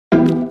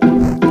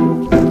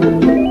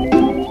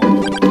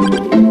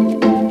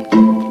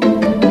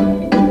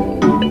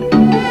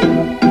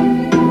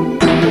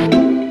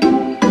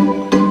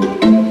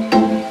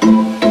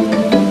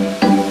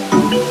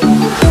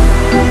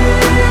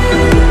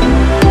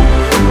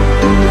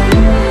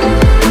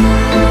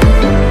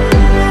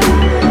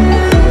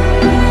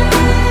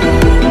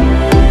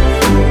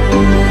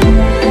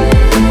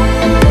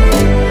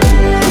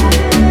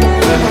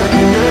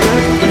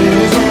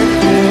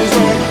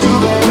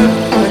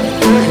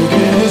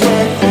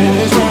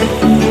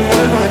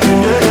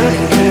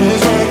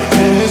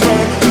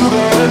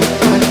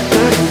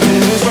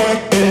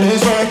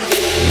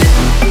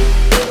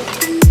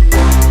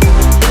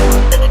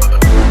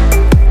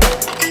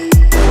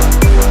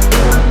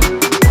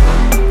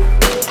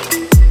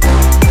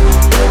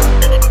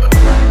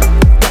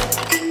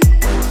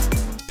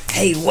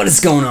Hey, what is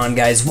going on,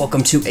 guys?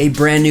 Welcome to a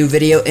brand new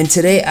video, and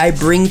today I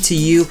bring to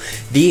you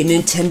the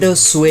Nintendo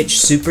Switch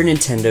Super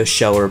Nintendo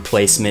shell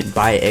replacement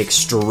by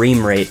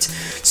Extreme Rate.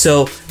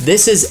 So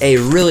this is a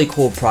really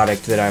cool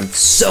product that I'm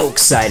so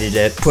excited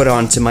to put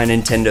onto my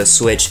Nintendo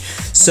Switch.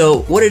 So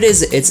what it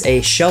is, it's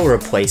a shell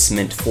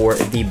replacement for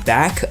the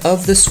back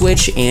of the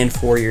Switch and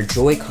for your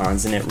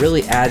Joy-Cons, and it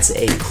really adds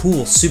a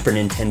cool Super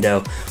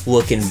Nintendo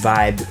look and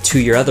vibe to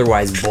your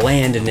otherwise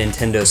bland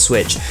Nintendo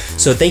Switch.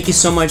 So thank you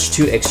so much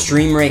to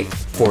Extreme Rate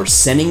for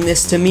sending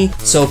this to me.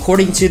 So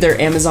according to their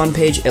Amazon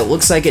page, it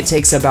looks like it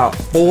takes about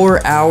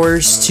 4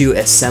 hours to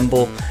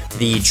assemble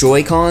the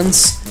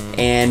Joy-Cons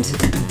and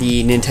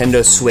the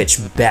Nintendo Switch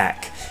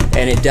back.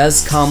 And it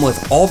does come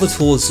with all the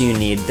tools you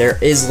need.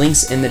 There is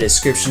links in the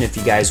description if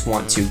you guys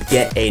want to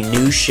get a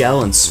new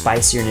shell and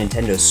spice your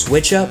Nintendo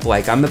Switch up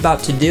like I'm about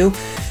to do.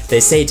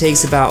 They say it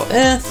takes about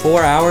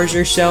 4 hours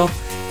or so.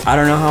 I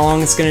don't know how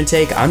long it's gonna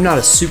take. I'm not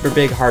a super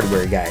big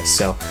hardware guy,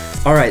 so.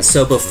 Alright,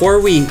 so before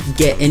we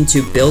get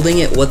into building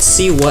it, let's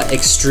see what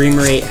Extreme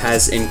Rate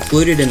has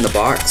included in the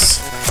box.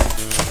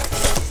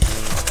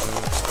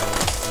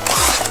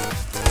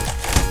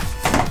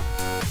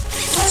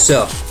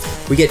 So,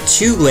 we get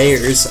 2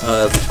 layers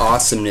of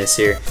awesomeness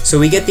here. So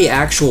we get the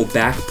actual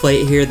back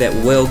plate here that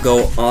will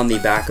go on the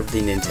back of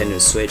the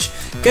Nintendo Switch.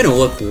 Gonna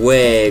look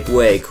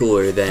way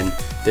cooler than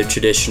the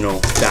traditional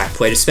back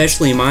plate,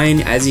 especially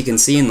mine. As you can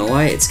see in the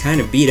light, it's kind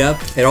of beat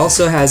up. It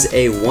also has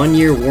a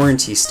 1-year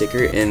warranty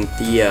sticker in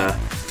the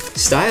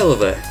style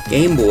of a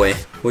Game Boy,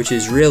 which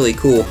is really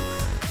cool.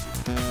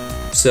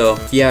 So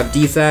if you have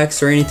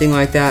defects or anything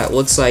like that, it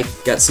looks like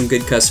got some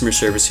good customer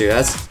service here.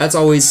 That's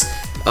always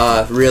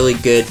a really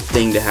good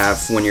thing to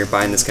have when you're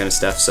buying this kind of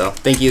stuff. So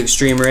thank you,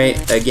 Extreme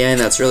Rate. Again,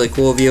 that's really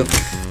cool of you.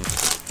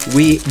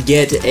 We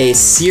get a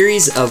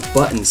series of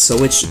buttons. So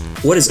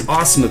what is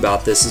awesome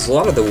about this is a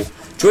lot of the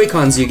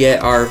Joy-Cons you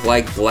get are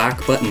like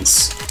black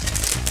buttons.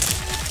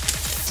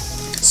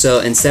 So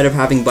instead of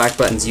having black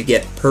buttons, you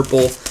get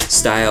purple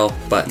style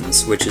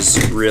buttons, which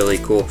is really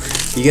cool.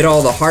 You get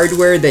all the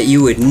hardware that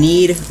you would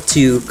need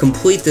to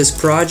complete this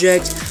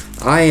project.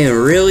 I am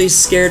really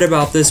scared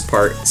about this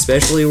part,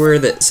 especially where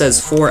that says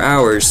 4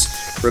 hours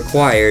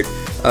required.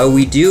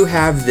 We do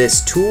have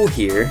this tool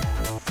here.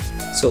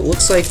 So it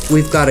looks like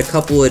we've got a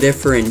couple of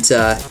different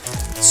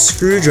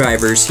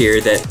screwdrivers here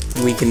that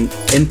we can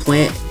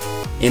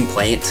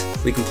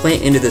we can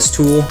plant into this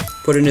tool,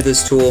 put into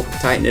this tool,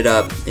 tighten it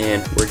up,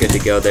 and we're good to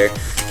go there.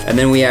 And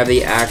then we have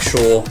the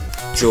actual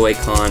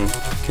Joy-Con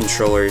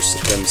controllers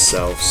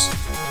themselves.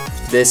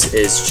 This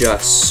is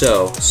just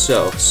so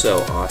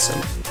awesome.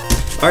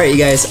 Alright, you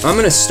guys, I'm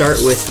gonna start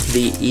with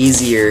the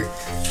easier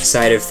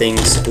side of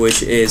things,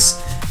 which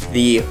is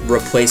the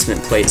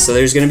replacement plate. So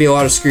there's gonna be a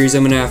lot of screws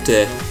I'm gonna have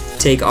to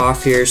take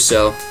off here,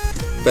 so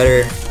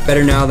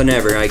better now than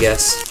ever, I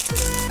guess.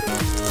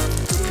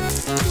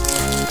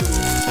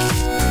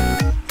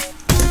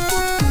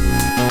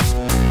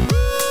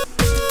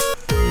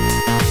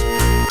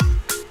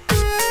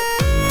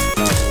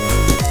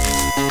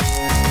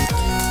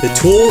 The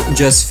tool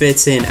just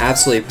fits in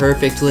absolutely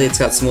perfectly. It's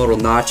got some little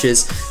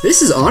notches.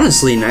 This is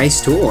honestly a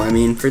nice tool. I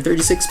mean, for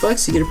 36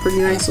 bucks, you get a pretty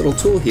nice little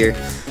tool here.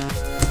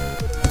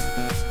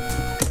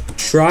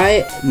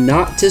 Try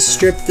not to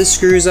strip the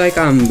screws like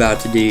I'm about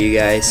to do, you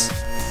guys.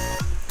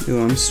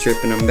 Ooh, I'm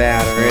stripping them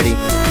bad already.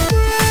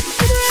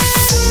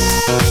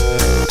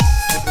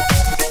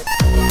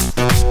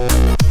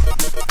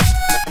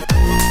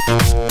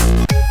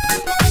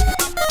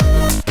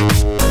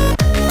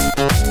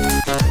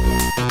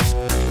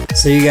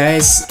 So you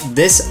guys,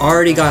 this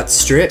already got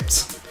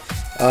stripped.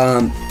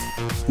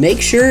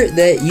 Make sure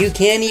that you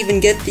can't even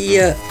get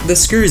the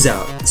screws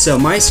out. So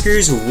my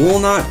screws will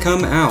not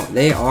come out.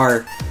 They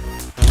are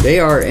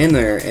in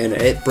there, and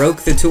it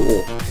broke the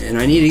tool. And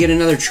I need to get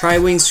another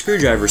tri-wing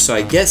screwdriver. So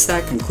I guess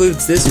that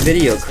concludes this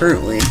video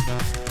currently.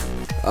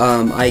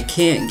 I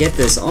can't get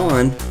this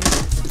on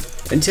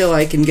until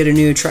I can get a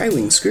new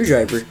tri-wing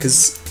screwdriver,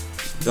 because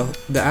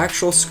the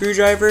actual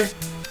screwdriver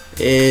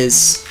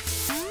is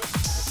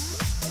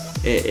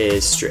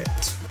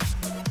stripped.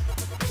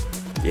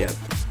 Yep.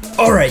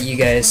 Alright, you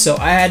guys, so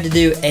I had to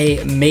do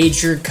a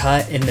major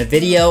cut in the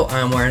video.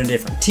 I'm wearing a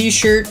different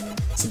t-shirt.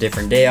 It's a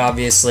different day,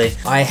 obviously.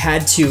 I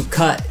had to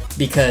cut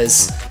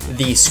because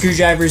the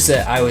screwdrivers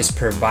that I was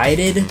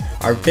provided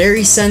are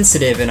very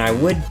sensitive, and I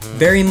would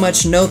very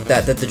much note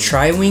that the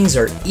tri-wings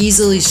are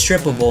easily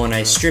strippable, and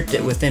I stripped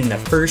it within the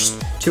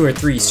first 2 or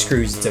 3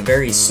 screws. It's a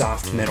very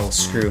soft metal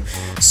screw.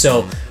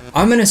 So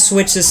I'm gonna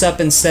switch this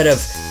up. Instead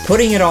of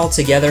putting it all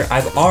together,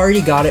 I've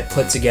already got it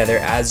put together.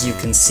 As you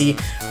can see,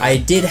 I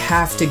did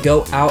have to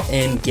go out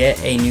and get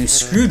a new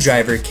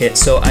screwdriver kit.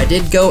 So I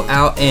did go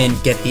out and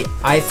get the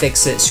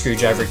iFixit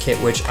screwdriver kit,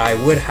 which I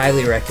would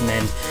highly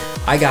recommend.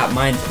 I got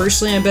mine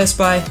personally at Best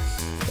Buy.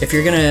 If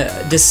you're gonna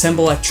disassemble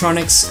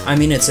electronics, I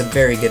mean, it's a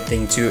very good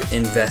thing to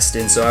invest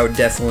in. So I would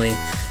definitely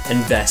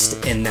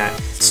invest in that.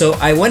 So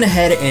I went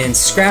ahead and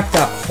scrapped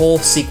that whole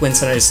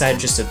sequence, and I decided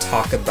just to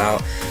talk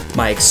about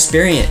my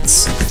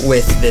experience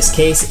with this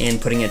case and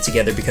putting it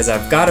together, because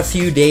I've got a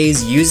few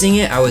days using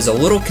it. I was a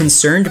little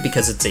concerned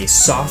because it's a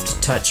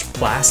soft touch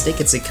plastic.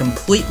 It's a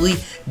completely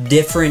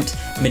different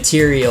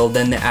material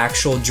than the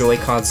actual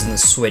Joy-Cons and the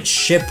Switch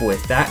ship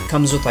with. That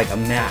comes with like a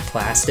matte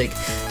plastic.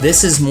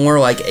 This is more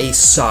like a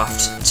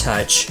soft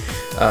touch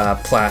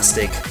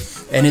plastic,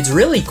 and it's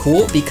really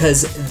cool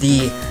because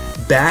the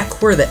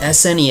back where the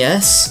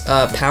SNES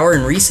power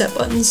and reset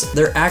buttons,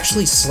 they're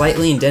actually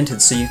slightly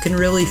indented, so you can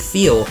really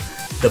feel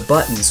the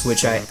buttons,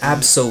 which I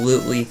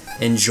absolutely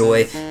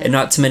enjoy. And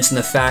not to mention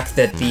the fact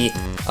that the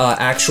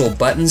actual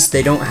buttons,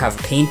 they don't have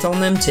paint on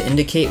them to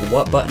indicate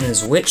what button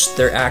is which.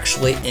 They're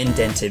actually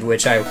indented,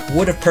 which I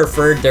would have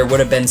preferred there would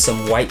have been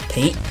some white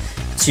paint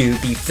to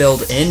be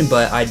filled in,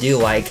 but I do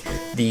like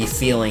the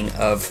feeling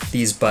of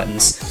these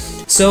buttons.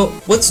 So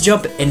let's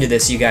jump into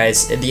this, you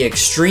guys. The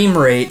Extreme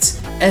Rate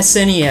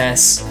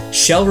SNES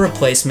shell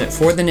replacement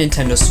for the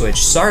Nintendo Switch.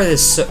 Sorry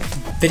this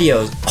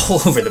video is all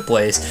over the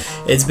place.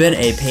 It's been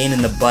a pain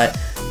in the butt,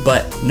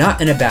 but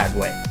not in a bad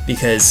way,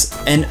 because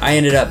I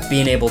ended up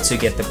being able to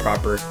get the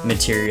proper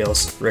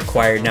materials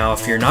required. Now,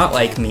 if you're not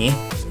like me,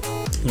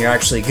 you're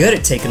actually good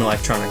at taking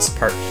electronics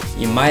apart,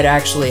 you might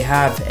actually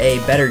have a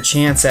better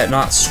chance at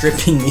not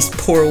stripping these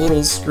poor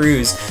little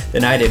screws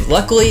than I did.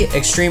 Luckily,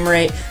 Extreme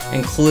Rate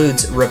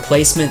includes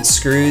replacement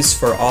screws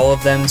for all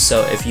of them,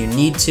 so if you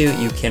need to,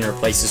 you can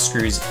replace the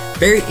screws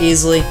very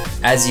easily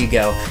as you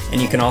go,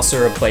 and you can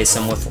also replace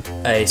them with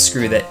a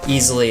screw that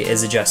easily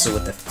is adjusted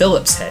with the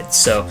Phillips head.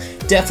 So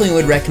definitely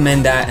would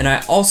recommend that. And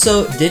I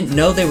also didn't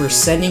know they were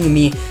sending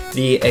me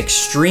the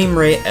Extreme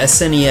Rate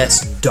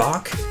SNES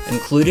dock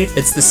included.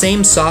 It's the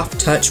same soft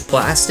touch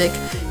plastic,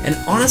 and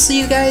honestly,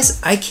 you guys,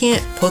 I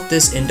can't put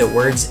this into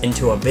words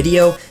into a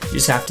video. You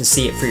just have to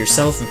see it for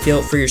yourself and feel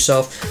it for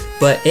yourself,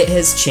 but it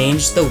has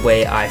changed the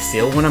way I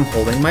feel when I'm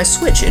holding my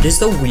Switch. It is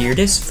the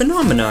weirdest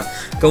phenomena,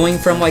 going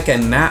from like a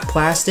matte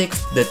plastic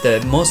that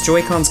the most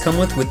Joy-Cons come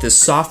with this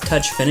soft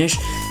touch finish.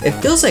 It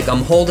feels like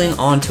I'm holding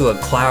onto a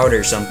cloud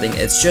or something.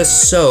 It's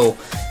just so,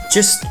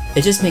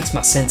 it just makes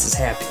my senses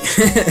happy.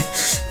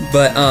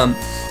 But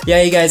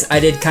yeah, you guys,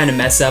 I did kind of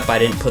mess up. I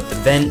didn't put the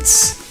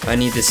vents. I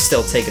need to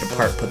still take it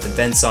apart, put the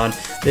vents on.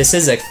 This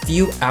is a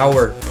few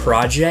hour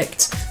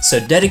project, so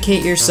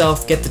dedicate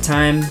yourself, get the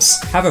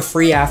times, have a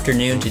free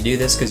afternoon to do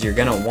this because you're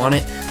gonna want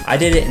it. I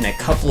did it in a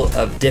couple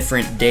of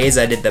different days.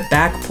 I did the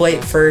back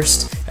plate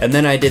first, and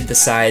then I did the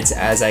sides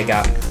as I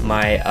got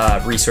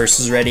my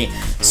resources ready.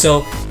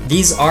 So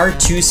these are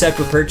two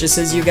separate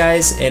purchases, you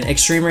guys, and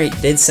Extreme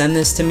Rate did send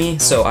this to me,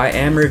 so I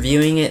am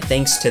reviewing it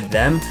thanks to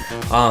them.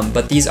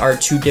 But these are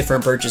two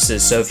different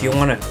purchases. So if you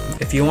wanna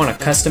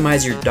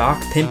customize your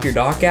dock, pimp your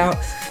dock out,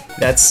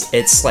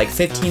 it's like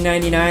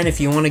 $15.99. If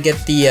you want to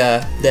get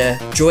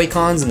the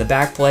Joy-Cons and the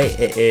back plate,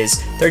 it is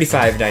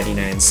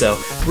 $35.99. So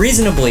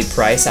reasonably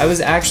priced. I was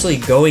actually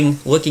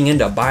looking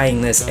into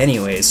buying this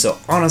anyways. So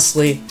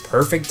honestly,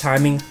 perfect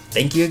timing.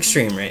 Thank you,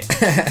 Extreme Rate.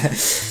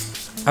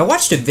 I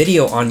watched a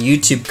video on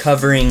YouTube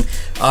covering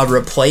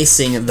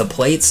replacing the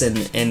plates, and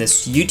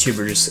this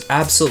YouTuber just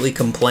absolutely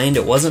complained.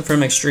 It wasn't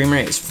from Extreme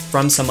Rate, it was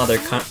from some other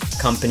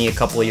company a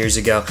couple of years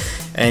ago,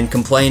 and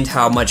complained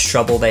how much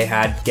trouble they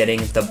had getting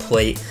the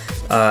plate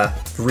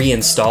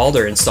reinstalled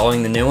or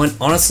installing the new one.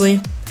 Honestly,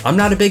 I'm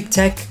not a big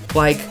tech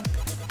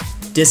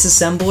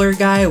disassembler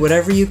guy,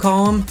 whatever you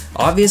call them.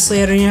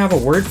 Obviously, I don't even have a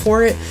word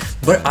for it,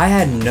 but I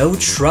had no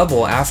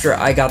trouble after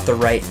I got the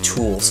right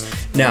tools.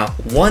 Now,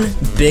 one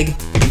big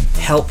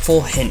helpful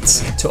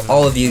hint to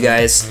all of you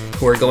guys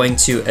who are going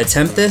to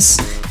attempt this: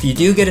 if you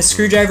do get a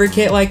screwdriver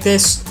kit like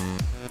this,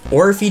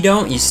 or if you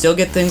don't, you still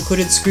get the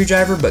included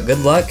screwdriver, but good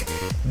luck.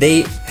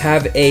 They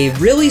have a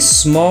really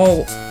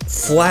small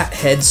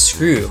flathead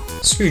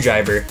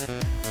screwdriver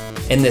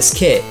in this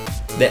kit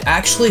that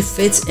actually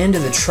fits into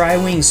the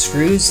tri-wing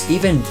screws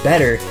even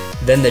better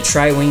than the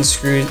tri-wing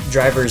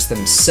screwdrivers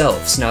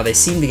themselves. Now, they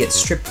seem to get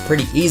stripped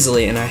pretty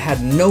easily, and I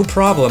had no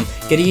problem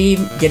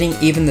getting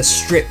even the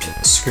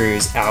stripped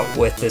screws out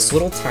with this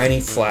little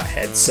tiny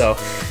flathead. So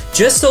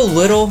just a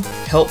little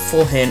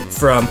helpful hint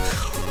from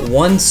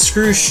one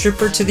screw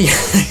stripper to the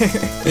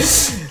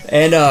other.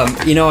 And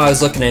you know, I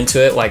was looking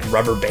into it, like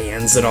rubber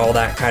bands and all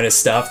that kind of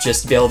stuff,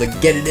 just to be able to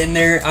get it in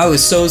there. I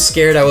was so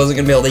scared I wasn't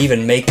gonna be able to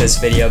even make this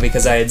video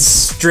because I had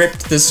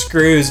stripped the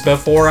screws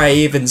before I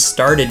even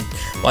started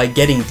like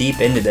getting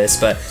deep into this.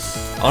 But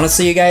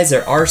honestly, you guys,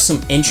 there are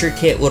some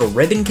intricate little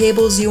ribbon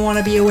cables you want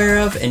to be aware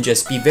of, and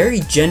just be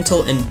very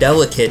gentle and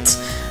delicate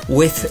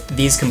with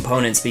these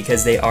components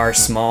because they are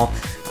small.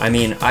 I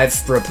mean,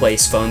 I've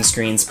replaced phone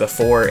screens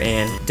before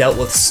and dealt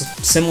with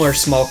similar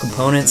small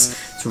components.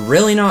 It's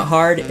really not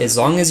hard as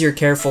long as you're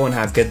careful and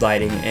have good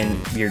lighting and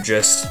you're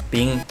just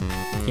being,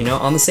 you know,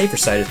 on the safer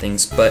side of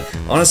things. But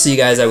honestly, you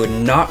guys, I would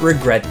not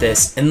regret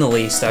this in the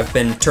least. I've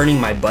been turning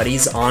my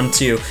buddies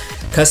onto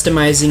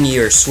Customizing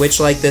your switch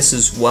like this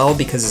as well,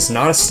 because it's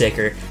not a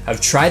sticker.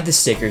 I've tried the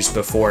stickers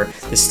before.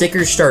 The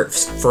stickers start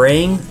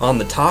fraying on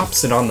the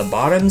tops and on the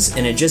bottoms,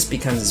 and it just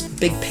becomes this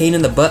big pain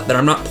in the butt that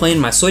I'm not playing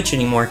my Switch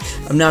anymore.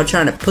 I'm now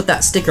trying to put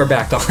that sticker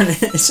back on.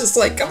 It's just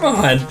like, come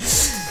on.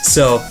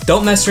 So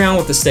don't mess around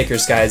with the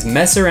stickers, guys.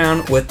 Mess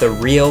around with the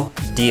real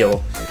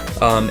deal.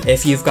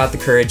 If you've got the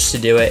courage to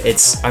do it.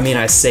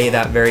 I say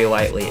that very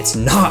lightly. It's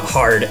not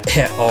hard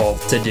at all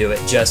to do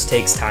it. Just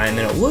takes time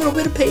and a little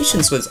bit of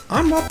patience.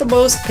 I'm not the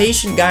most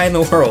patient guy in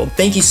the world.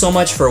 Thank you so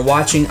much for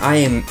watching. I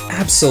am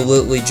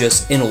absolutely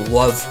just in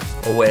love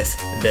with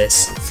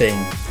this thing.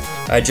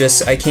 I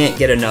can't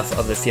get enough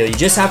of the feel. You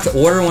just have to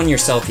order one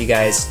yourself, you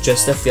guys,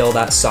 just to feel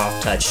that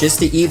soft touch. Just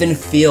to even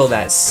feel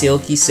that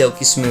silky,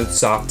 silky smooth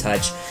soft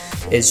touch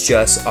is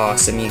just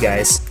awesome, you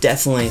guys.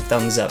 Definitely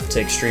thumbs up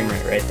to Extreme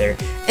right there.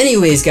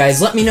 Anyways,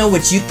 guys, let me know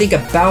what you think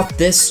about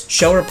this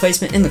shell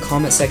replacement in the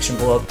comment section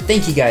below.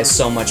 Thank you guys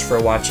so much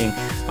for watching.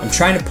 I'm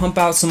trying to pump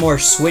out some more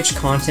Switch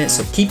content,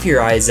 so keep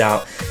your eyes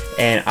out,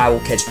 and I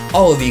will catch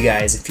all of you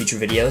guys in future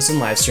videos and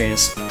live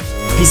streams.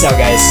 Peace out,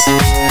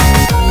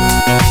 guys.